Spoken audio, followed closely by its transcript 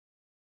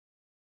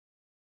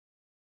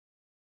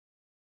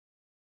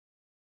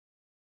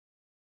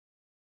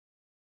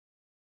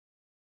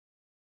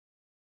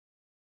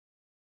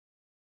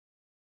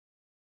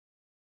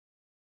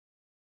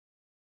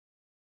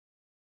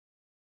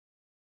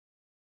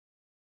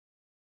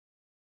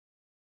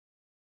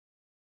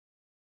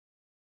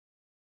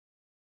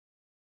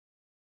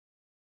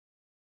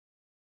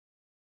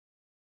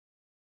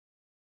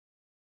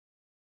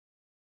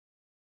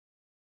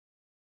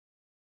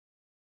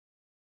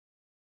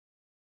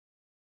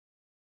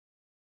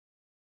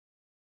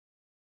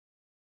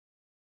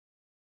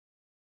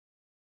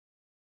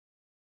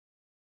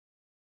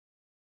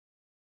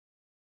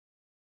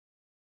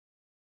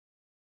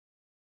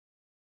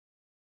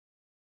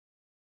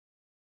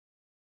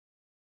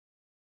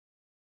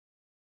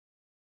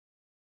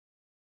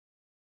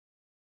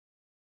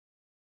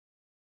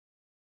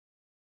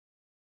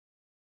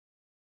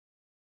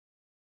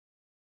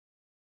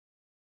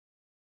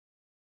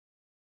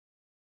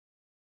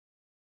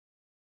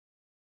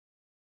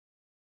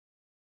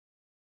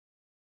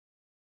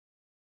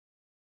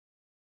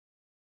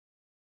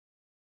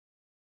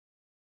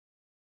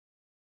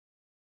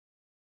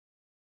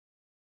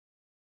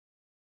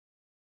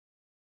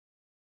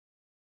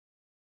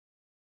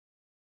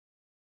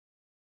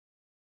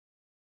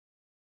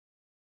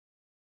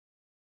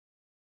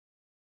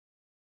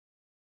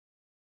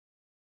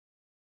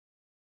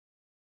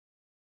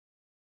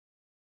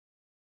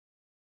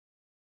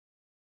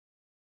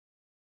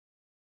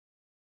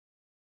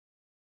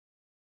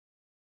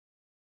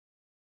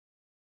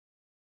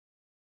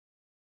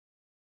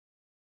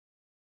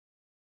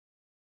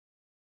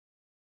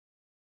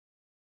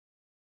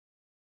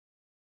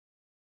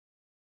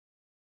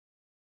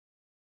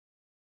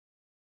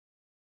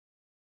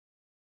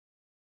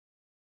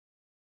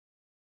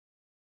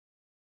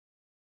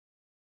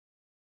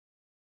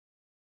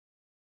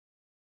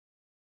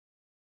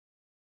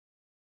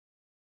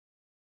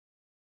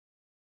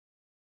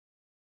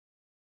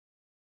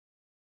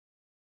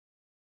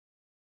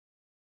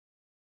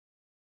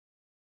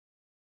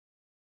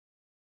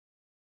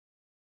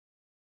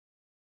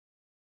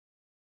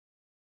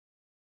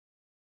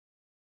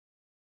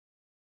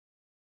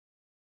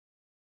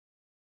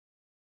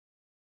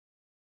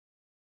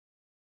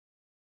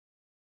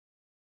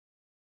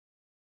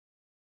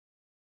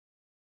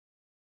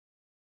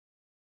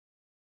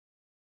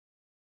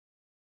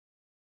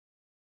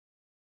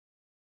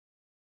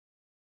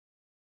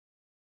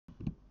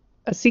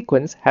A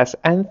sequence has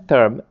nth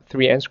term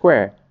 3n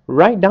squared.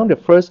 Write down the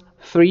first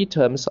 3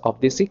 terms of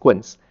this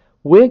sequence.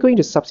 We're going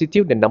to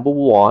substitute the number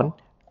 1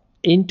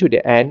 into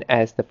the n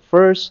as the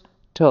first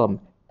term,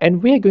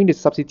 and we're going to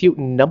substitute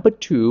number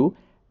 2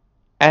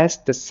 as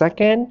the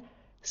second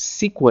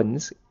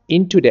sequence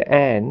into the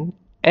n,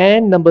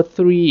 and number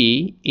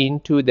 3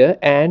 into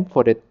the n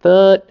for the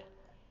third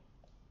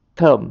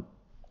term.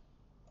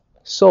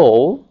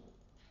 So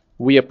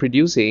we are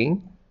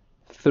producing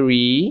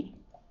 3,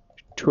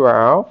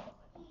 12,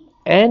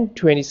 and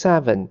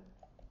 27.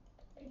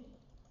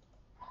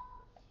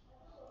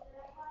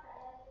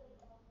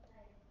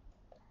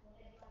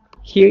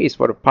 Here is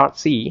for the part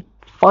C.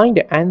 Find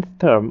the nth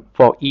term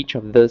for each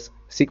of those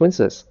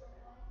sequences.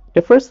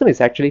 The first term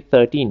is actually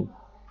 13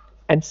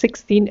 and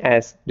 16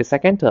 as the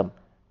second term.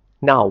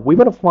 Now we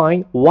want to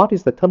find what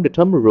is the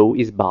term-to-term rule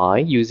is by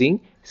using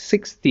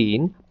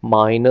 16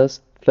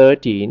 minus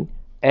 13,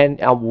 and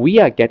we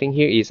are getting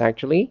here is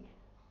actually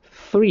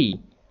 3.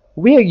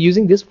 We are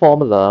using this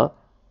formula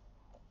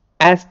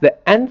as the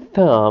nth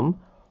term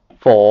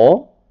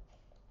for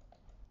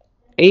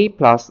a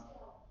plus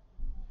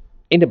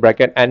in the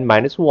bracket n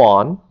minus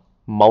 1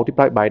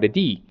 multiplied by the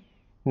d.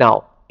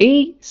 Now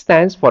a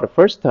stands for the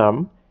first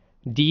term,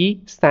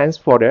 d stands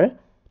for the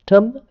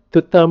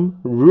term-to-term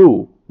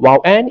rule,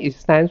 while n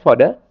stands for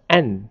the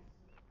n.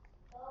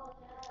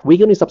 We're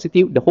going to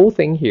substitute the whole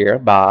thing here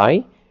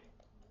by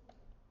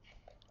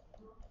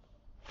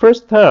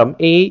first term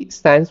a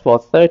stands for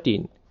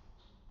 13.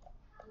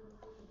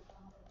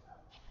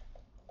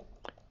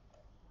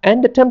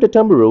 And the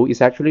term-to-term rule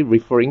is actually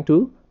referring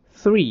to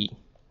 3.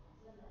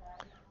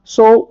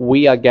 So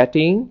we are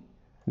getting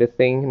the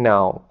thing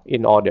now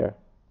in order.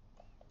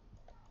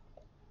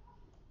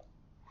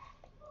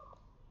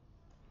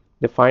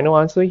 The final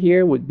answer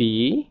here would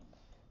be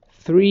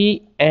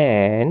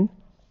 3n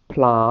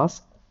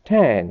plus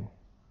 10.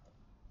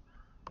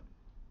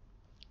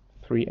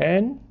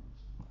 3n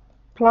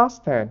plus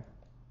 10.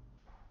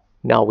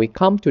 Now we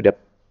come to the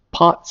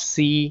part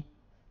C2.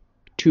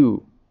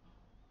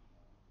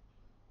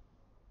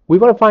 We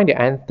want to find the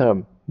nth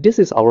term. This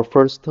is our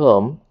first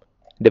term.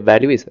 The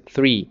value is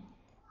 3.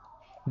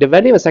 The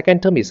value of the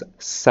second term is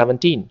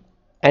 17.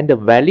 And the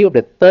value of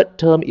the third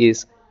term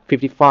is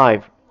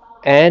 55.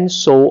 And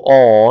so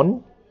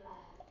on.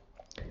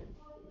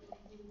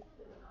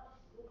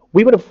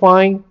 We want to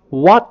find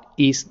what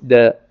is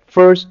the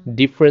first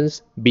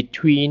difference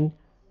between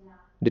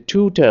the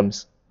two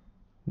terms.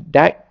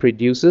 That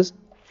produces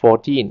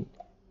 14.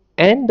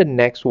 And the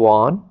next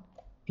one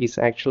is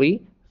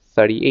actually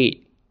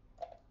 38.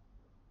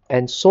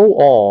 And so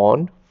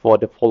on for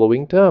the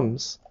following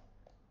terms.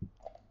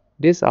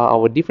 These are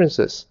our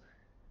differences.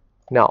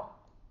 Now,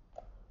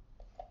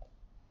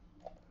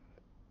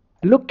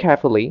 look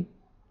carefully.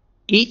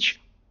 Each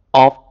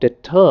of the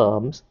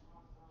terms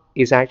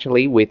is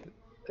actually with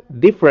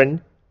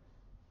different.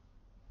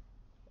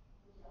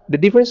 The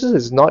differences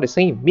is not the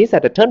same. Means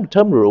that the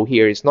term-to-term rule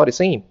here is not the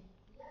same.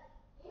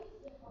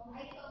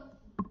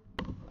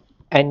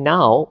 And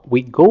now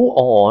we go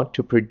on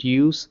to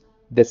produce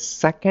the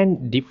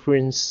second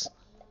difference.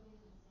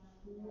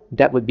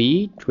 That would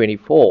be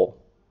 24.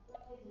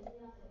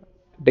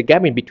 The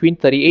gap in between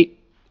 38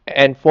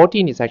 and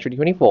 14 is actually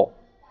 24.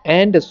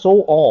 And the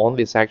so on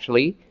is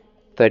actually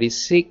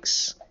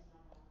 36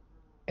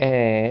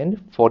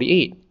 and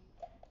 48.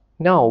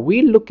 Now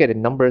we look at the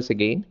numbers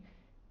again.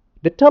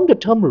 The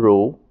term-to-term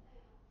rule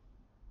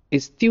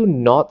is still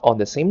not on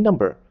the same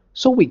number.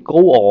 So we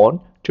go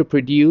on to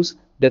produce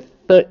the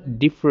third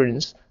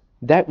difference.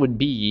 That would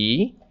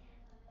be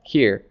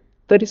here.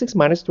 36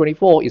 minus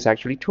 24 is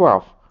actually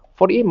 12.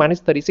 48 minus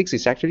 36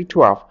 is actually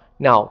 12.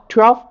 Now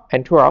 12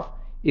 and 12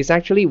 is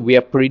actually, we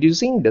are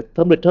producing the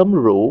term-to-term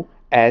rule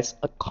as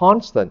a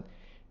constant.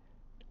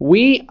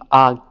 We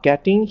are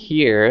getting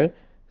here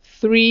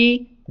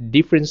 3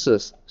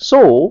 differences.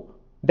 So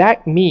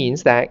that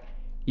means that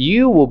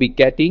you will be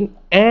getting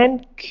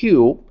n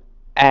cubed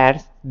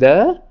as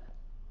the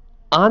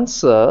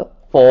answer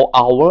for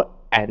our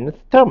nth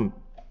term.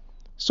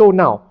 So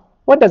now,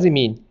 what does it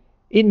mean?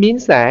 It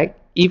means that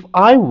if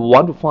I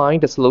want to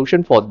find the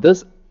solution for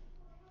this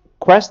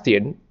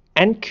question,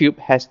 n cubed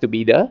has to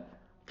be the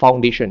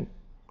foundation.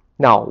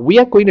 Now we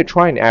are going to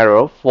try and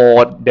error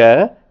for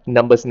the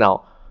numbers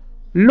now.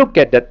 Look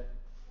at the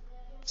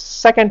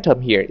second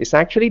term here. It's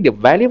actually the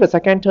value of the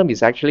second term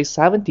is actually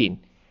 17.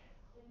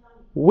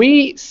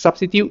 We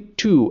substitute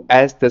 2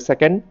 as the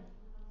second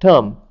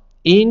term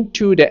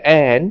into the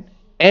n,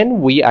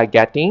 and we are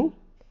getting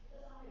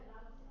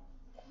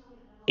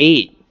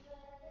 8.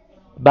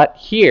 But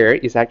here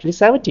is actually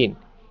 17.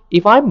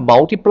 If I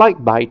multiply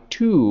by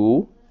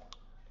 2,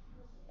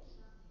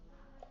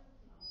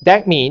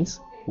 that means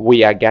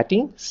we are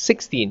getting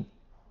 16.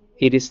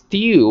 It is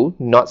still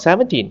not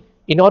 17.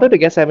 In order to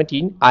get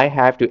 17, I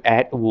have to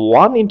add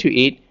 1 into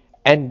 8,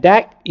 and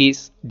that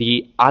is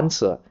the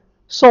answer.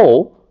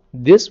 So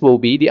this will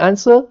be the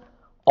answer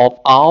of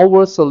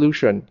our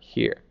solution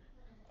here.